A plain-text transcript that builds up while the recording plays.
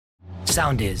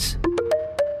Soundis.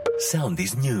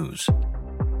 Soundis News.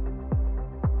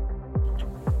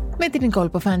 Με την Νικόλ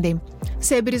Ποφάντη.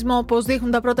 Σε εμπειρισμό, όπως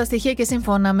δείχνουν τα πρώτα στοιχεία και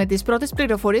σύμφωνα με τις πρώτες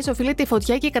πληροφορίες, οφείλεται η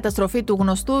φωτιά και η καταστροφή του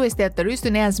γνωστού εστιατορίου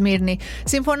στη Νέα Σμύρνη.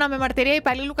 Σύμφωνα με μαρτυρία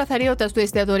υπαλλήλου καθαριότητας του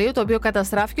εστιατορίου, το οποίο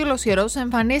καταστράφηκε ολοσχερός,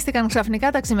 εμφανίστηκαν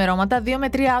ξαφνικά τα ξημερώματα 2 με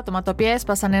 3 άτομα, τα οποία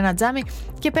έσπασαν ένα τζάμι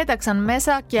και πέταξαν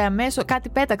μέσα και αμέσως κάτι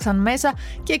πέταξαν μέσα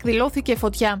και εκδηλώθηκε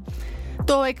φωτιά.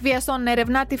 Το εκβιαστόν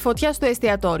ερευνά τη φωτιά στο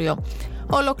εστιατόριο.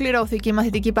 Ολοκληρώθηκε η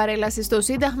μαθητική παρέλαση στο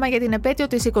Σύνταγμα για την επέτειο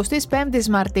της 25ης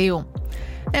Μαρτίου.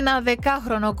 Ένα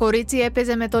 10χρονο κορίτσι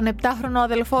έπαιζε με τον 7χρονο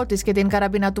αδελφό της και την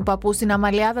καραμπίνα του παππού στην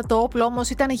Αμαλιάδα, το όπλο όμως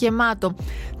ήταν γεμάτο.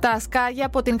 Τα σκάγια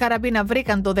από την καραμπίνα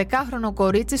βρήκαν το 10χρονο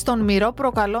κορίτσι στον μυρό,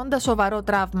 προκαλώντας σοβαρό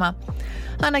τραύμα.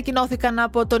 Ανακοινώθηκαν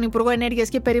από τον Υπουργό Ενέργειας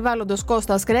και Περιβάλλοντος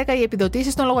Κώστα Κρέκα οι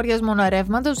επιδοτήσεις των λογαριασμών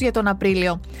ρεύματος για τον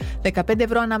Απρίλιο. 15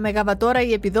 ευρώ ανά μεγαβατόρα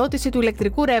η επιδότηση του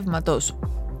ηλεκτρικού ρεύματος.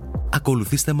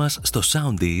 Ακολουθήστε μας στο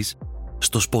Soundis,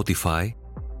 στο Spotify,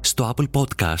 στο Apple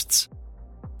Podcasts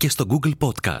και στο Google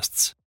Podcasts.